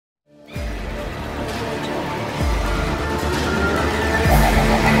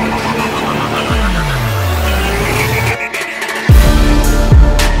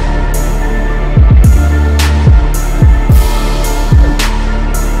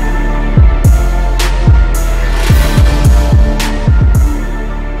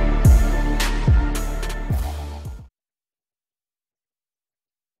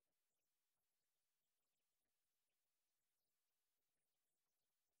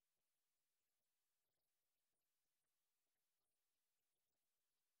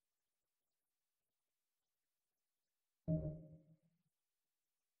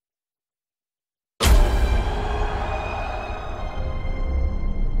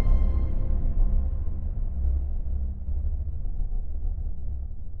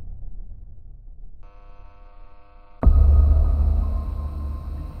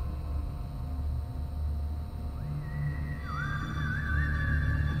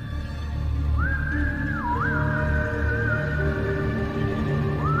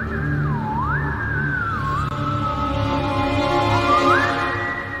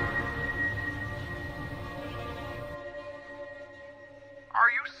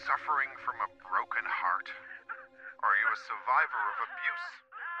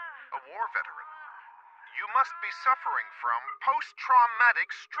Suffering from post-traumatic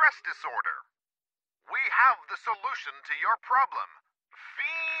stress disorder. We have the solution to your problem.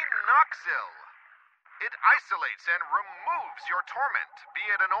 Phenoxyl. It isolates and removes your torment, be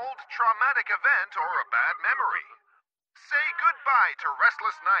it an old traumatic event or a bad memory. Say goodbye to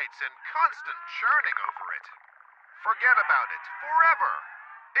restless nights and constant churning over it. Forget about it forever.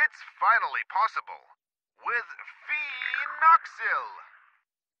 It's finally possible with Phenoxyl.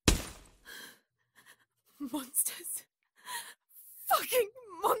 Monsters. Fucking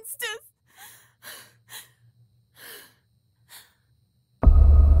monsters.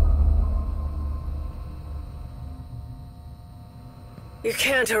 You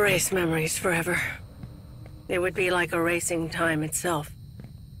can't erase memories forever. It would be like erasing time itself.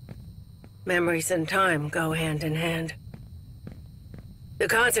 Memories and time go hand in hand. The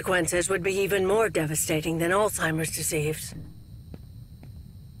consequences would be even more devastating than Alzheimer's disease.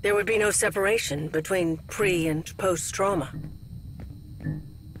 There would be no separation between pre- and post-trauma.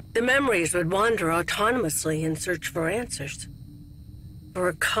 The memories would wander autonomously in search for answers, for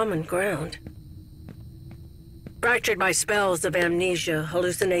a common ground. Fractured by spells of amnesia,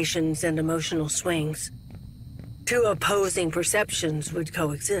 hallucinations, and emotional swings, two opposing perceptions would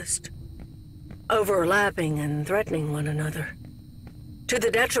coexist, overlapping and threatening one another, to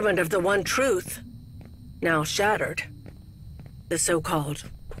the detriment of the one truth, now shattered, the so-called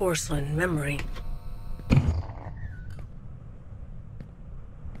porcelain memory.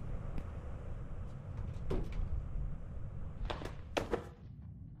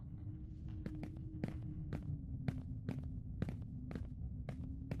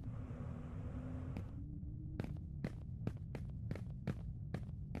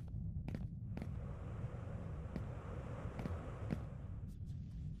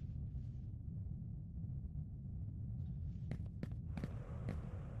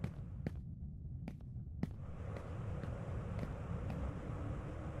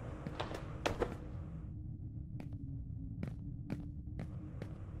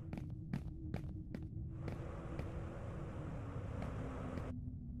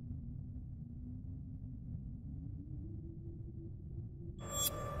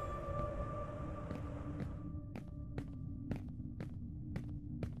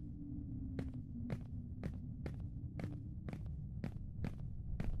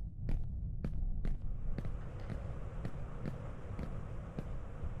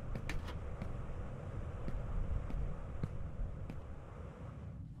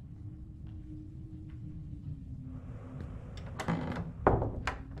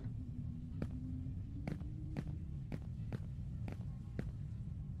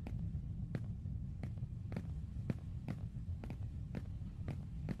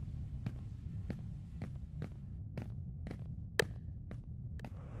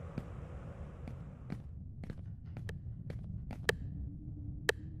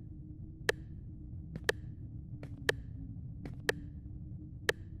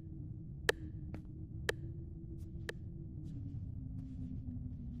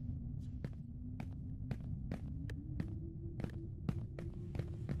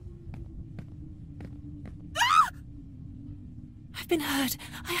 I've been heard.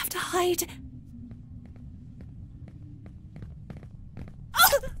 I have to hide.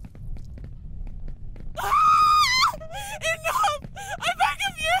 Enough! I beg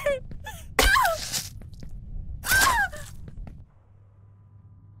of you!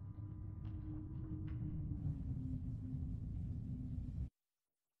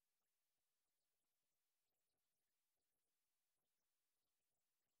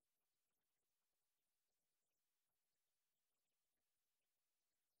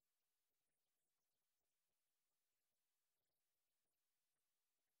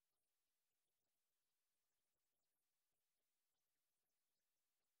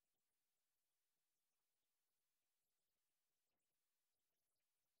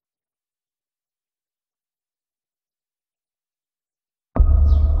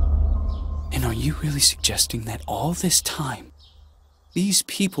 you really suggesting that all this time, these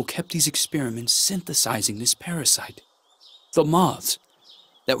people kept these experiments synthesizing this parasite, the moths,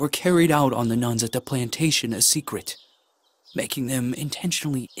 that were carried out on the nuns at the plantation a secret, making them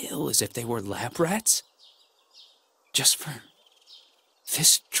intentionally ill as if they were lab rats? Just for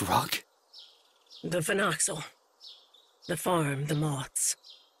this drug? The phenoxyl, the farm, the moths,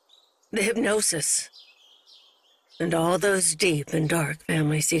 the hypnosis, and all those deep and dark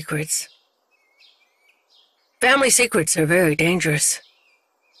family secrets. Family secrets are very dangerous.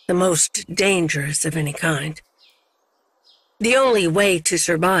 The most dangerous of any kind. The only way to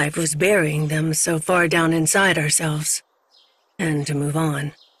survive was burying them so far down inside ourselves, and to move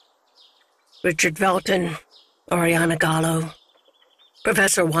on. Richard Felton, Oriana Gallo,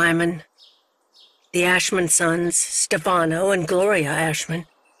 Professor Wyman, the Ashman sons, Stefano and Gloria Ashman,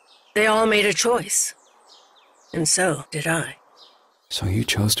 they all made a choice. And so did I. So you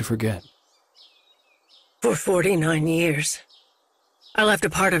chose to forget? For 49 years. I left a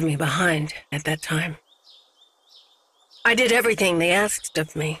part of me behind at that time. I did everything they asked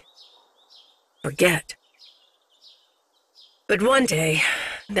of me. Forget. But one day,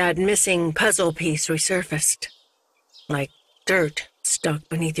 that missing puzzle piece resurfaced, like dirt stuck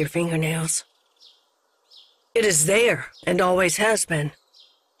beneath your fingernails. It is there, and always has been.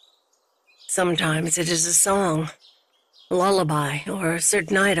 Sometimes it is a song, a lullaby, or a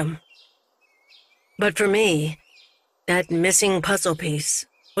certain item. But for me, that missing puzzle piece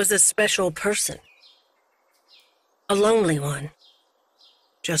was a special person. A lonely one,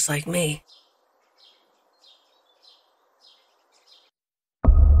 just like me.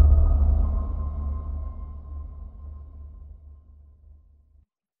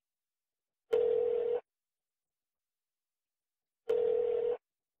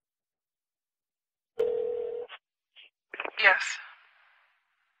 Yes.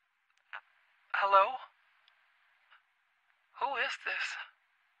 Hello? Who is this?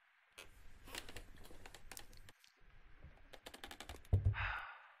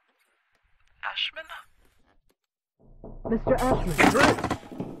 Ashman? Mr. Ashman.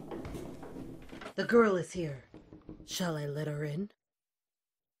 The girl is here. Shall I let her in?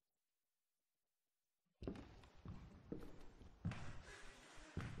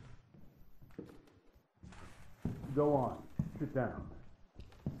 Go on. Sit down.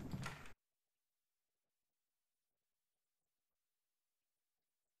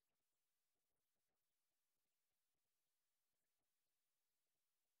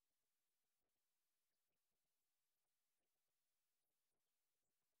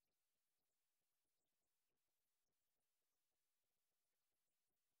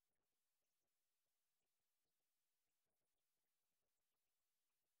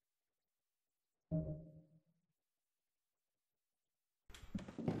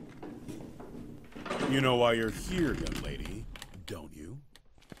 You know why you're here, young lady, don't you?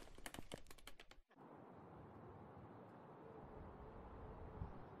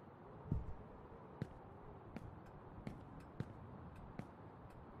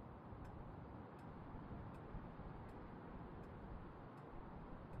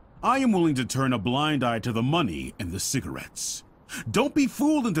 I am willing to turn a blind eye to the money and the cigarettes. Don't be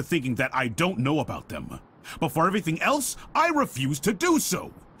fooled into thinking that I don't know about them. But for everything else, I refuse to do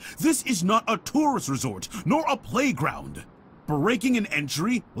so. This is not a tourist resort, nor a playground. Breaking an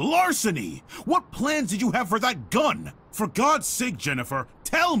entry? Larceny! What plans did you have for that gun? For God's sake, Jennifer,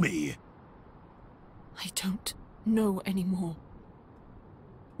 tell me! I don't know anymore.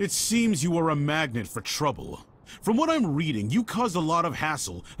 It seems you are a magnet for trouble. From what I'm reading, you caused a lot of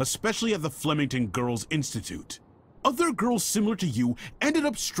hassle, especially at the Flemington Girls Institute. Other girls similar to you ended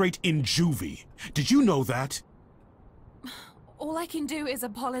up straight in juvie. Did you know that? All I can do is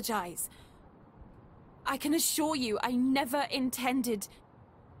apologize. I can assure you I never intended...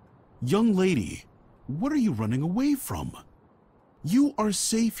 Young lady, what are you running away from? You are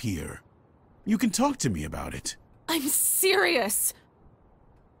safe here. You can talk to me about it. I'm serious!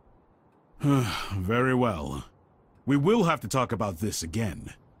 Very well. We will have to talk about this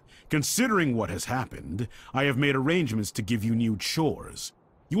again. Considering what has happened, I have made arrangements to give you new chores.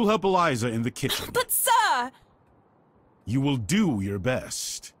 You will help Eliza in the kitchen. But sir! You will do your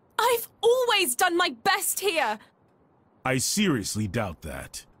best. I've always done my best here! I seriously doubt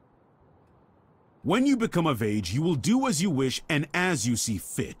that. When you become of age, you will do as you wish and as you see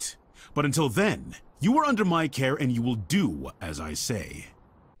fit. But until then, you are under my care and you will do as I say.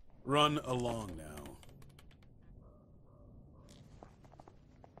 Run along now.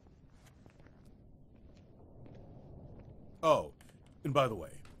 Oh, and by the way,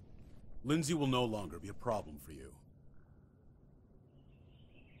 Lindsay will no longer be a problem for you.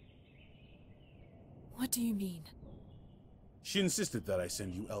 What do you mean? She insisted that I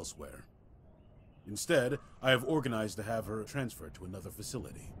send you elsewhere. Instead, I have organized to have her transferred to another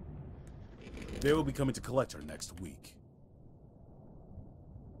facility. They will be coming to collect her next week.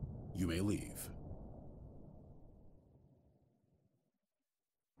 You may leave.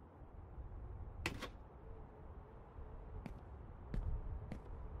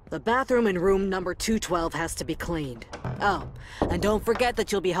 The bathroom in room number 212 has to be cleaned. Oh, and don't forget that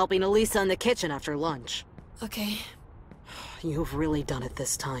you'll be helping Elisa in the kitchen after lunch. Okay. You've really done it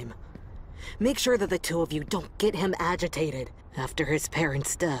this time. Make sure that the two of you don't get him agitated after his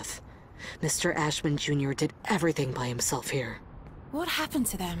parents' death. Mr. Ashman Jr. did everything by himself here. What happened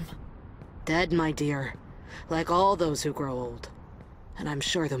to them? Dead, my dear. Like all those who grow old. And I'm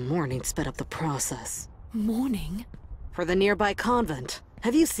sure the mourning sped up the process. Mourning? For the nearby convent.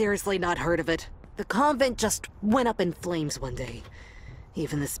 Have you seriously not heard of it? The convent just went up in flames one day.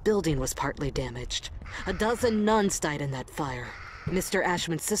 Even this building was partly damaged. A dozen nuns died in that fire. Mr.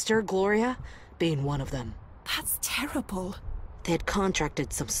 Ashman's sister, Gloria, being one of them. That's terrible. They had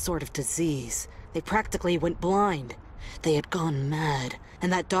contracted some sort of disease. They practically went blind. They had gone mad.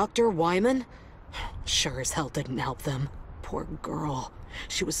 And that Dr. Wyman? Sure as hell didn't help them. Poor girl.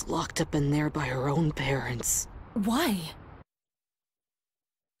 She was locked up in there by her own parents. Why?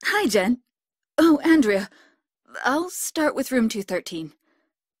 Hi, Jen. Oh, Andrea. I'll start with room 213.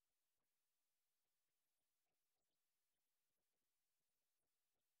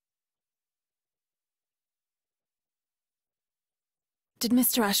 Did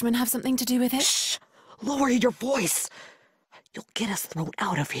Mr. Ashman have something to do with it? Shh! Lower your voice! You'll get us thrown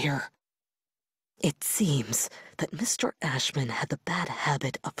out of here. It seems that Mr. Ashman had the bad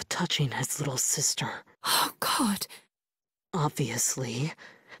habit of touching his little sister. Oh, God. Obviously,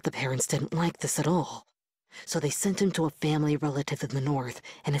 the parents didn't like this at all. So they sent him to a family relative in the north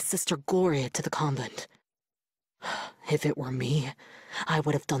and his sister Gloria to the convent. If it were me, I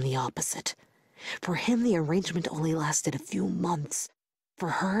would have done the opposite. For him, the arrangement only lasted a few months. For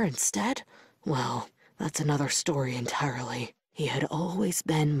her, instead, well, that's another story entirely. He had always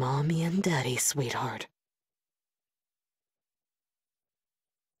been Mommy and Daddy's sweetheart.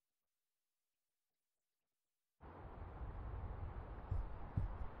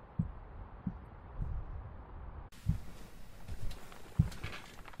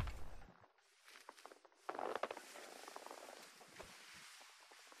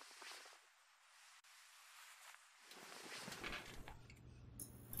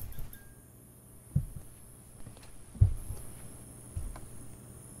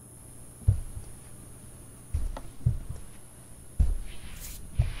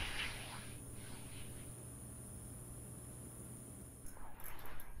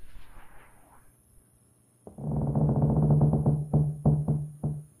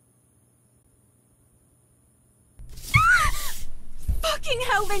 Fucking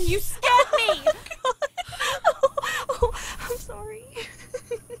hell, then you scared me! I'm sorry.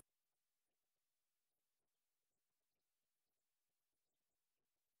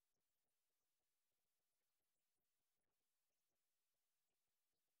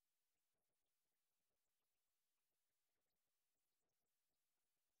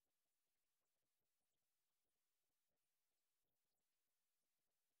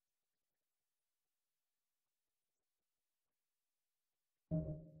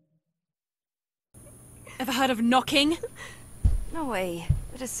 Ever heard of knocking? No way.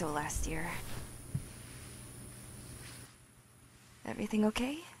 It is so last year. Everything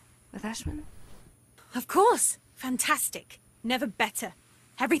okay with Ashman? Of course. Fantastic. Never better.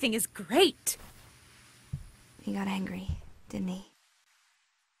 Everything is great. He got angry, didn't he?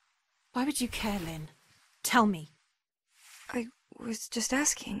 Why would you care, Lynn? Tell me. I was just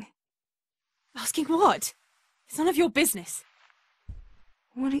asking. Asking what? It's none of your business.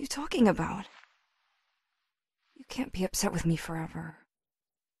 What are you talking about? You can't be upset with me forever.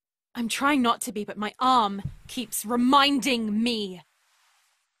 I'm trying not to be, but my arm keeps reminding me.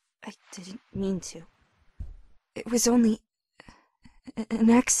 I didn't mean to. It was only an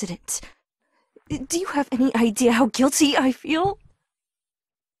accident. Do you have any idea how guilty I feel?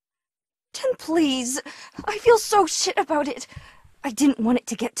 Jen, please. I feel so shit about it. I didn't want it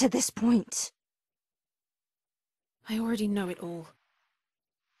to get to this point. I already know it all.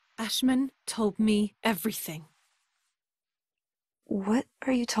 Ashman told me everything. What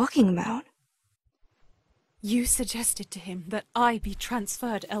are you talking about? You suggested to him that I be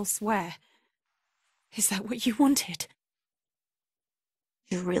transferred elsewhere. Is that what you wanted?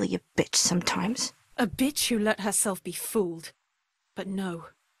 You're really a bitch sometimes. A bitch who let herself be fooled. But no,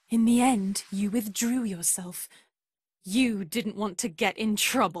 in the end, you withdrew yourself. You didn't want to get in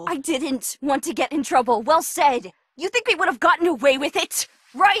trouble. I didn't want to get in trouble. Well said. You think we would have gotten away with it,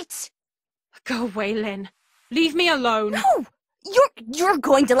 right? Go away, Lynn. Leave me alone. No! You're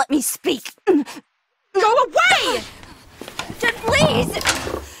going to let me speak. Go away! Just please!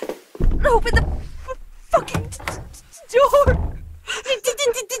 Open the fucking door!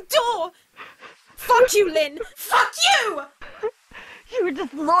 The door! Fuck you, Lynn! Fuck you! You were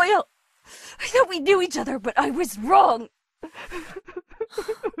disloyal. I thought we knew each other, but I was wrong.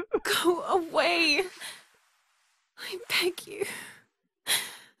 Go away. I beg you.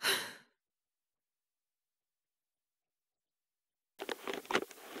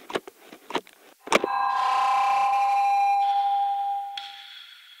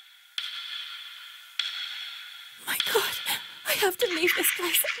 My God, I have to leave this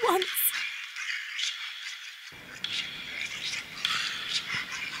place at once.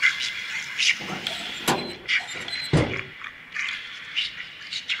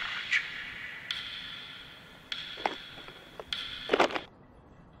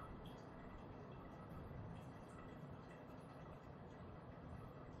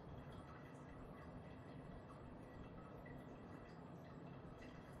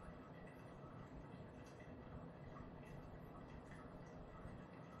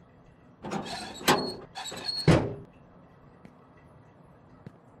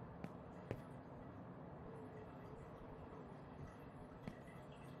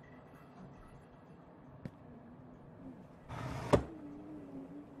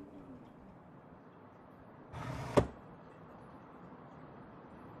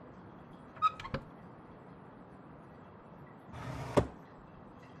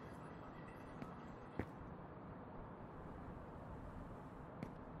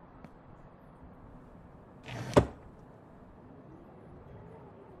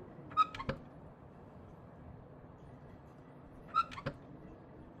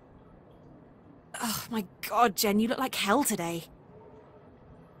 Oh my God, Jen, you look like hell today.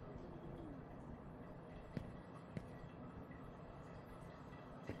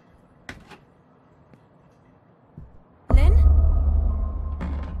 Lynn?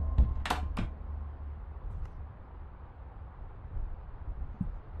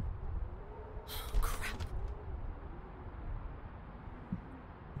 Oh, crap.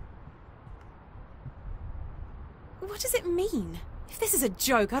 What does it mean? If this is a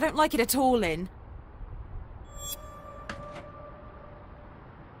joke, I don't like it at all, Lynn.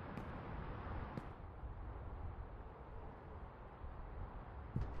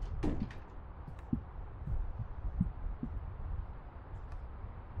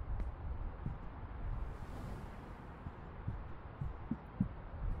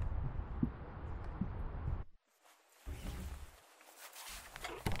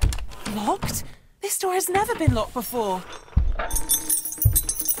 Locked? This door has never been locked before.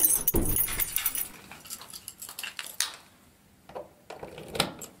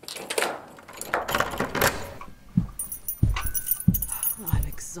 I'm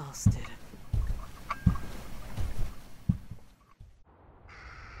exhausted.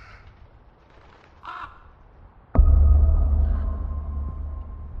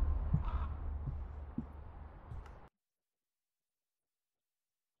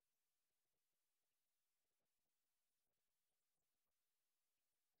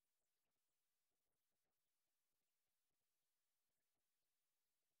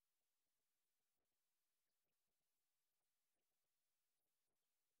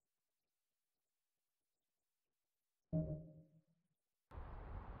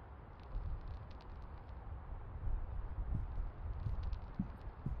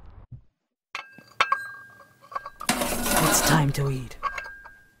 It's time to eat.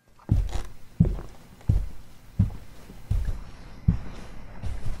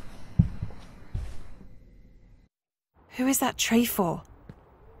 Who is that tray for?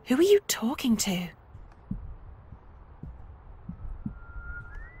 Who are you talking to?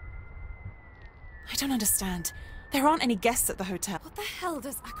 I don't understand. There aren't any guests at the hotel. What the hell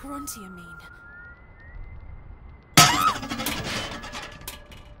does Acherontia mean?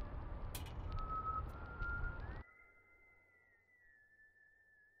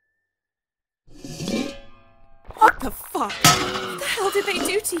 What the fuck? What the hell did they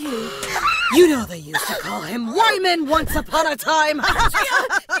do to you? You know they used to call him Wyman once upon a time! You're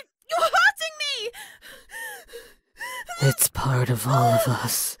hurting me! It's part of all of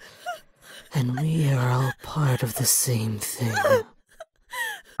us. And we are all part of the same thing. I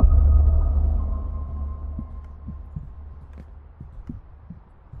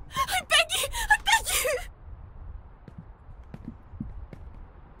beg you! I beg you!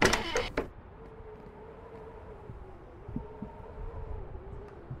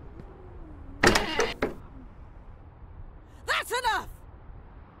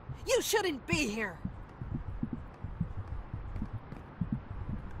 shouldn't be here.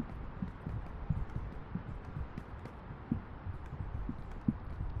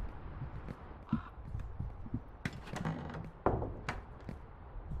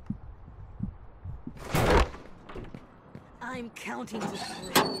 I'm counting to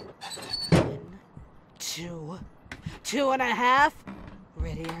 3. 1, 2, 2.5.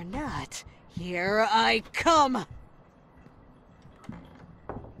 Ready or not, here I come!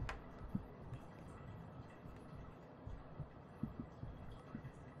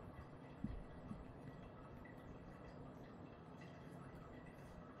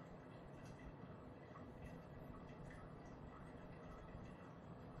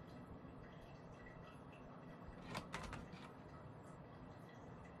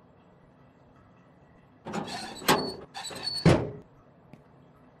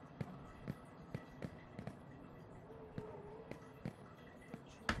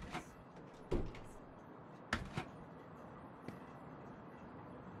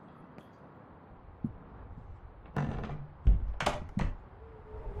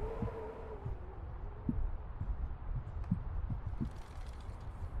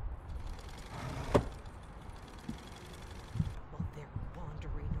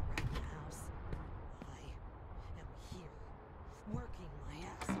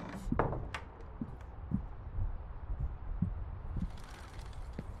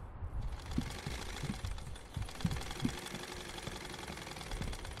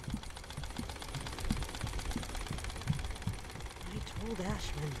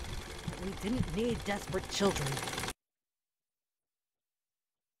 Ashman, that we didn't need desperate children.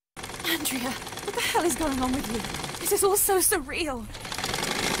 Andrea, what the hell is going on with you? This is all so surreal.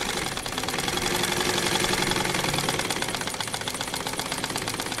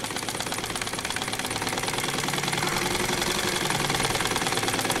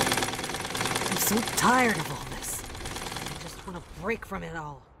 I'm so tired of all this. I just want a break from it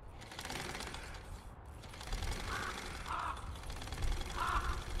all.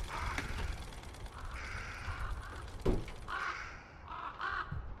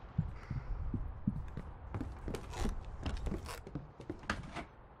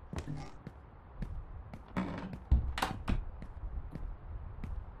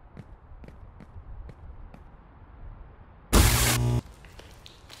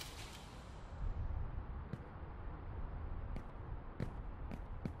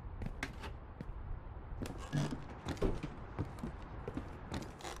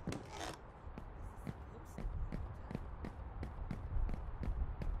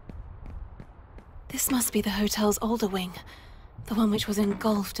 This must be the hotel's older wing, the one which was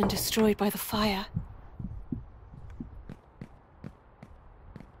engulfed and destroyed by the fire.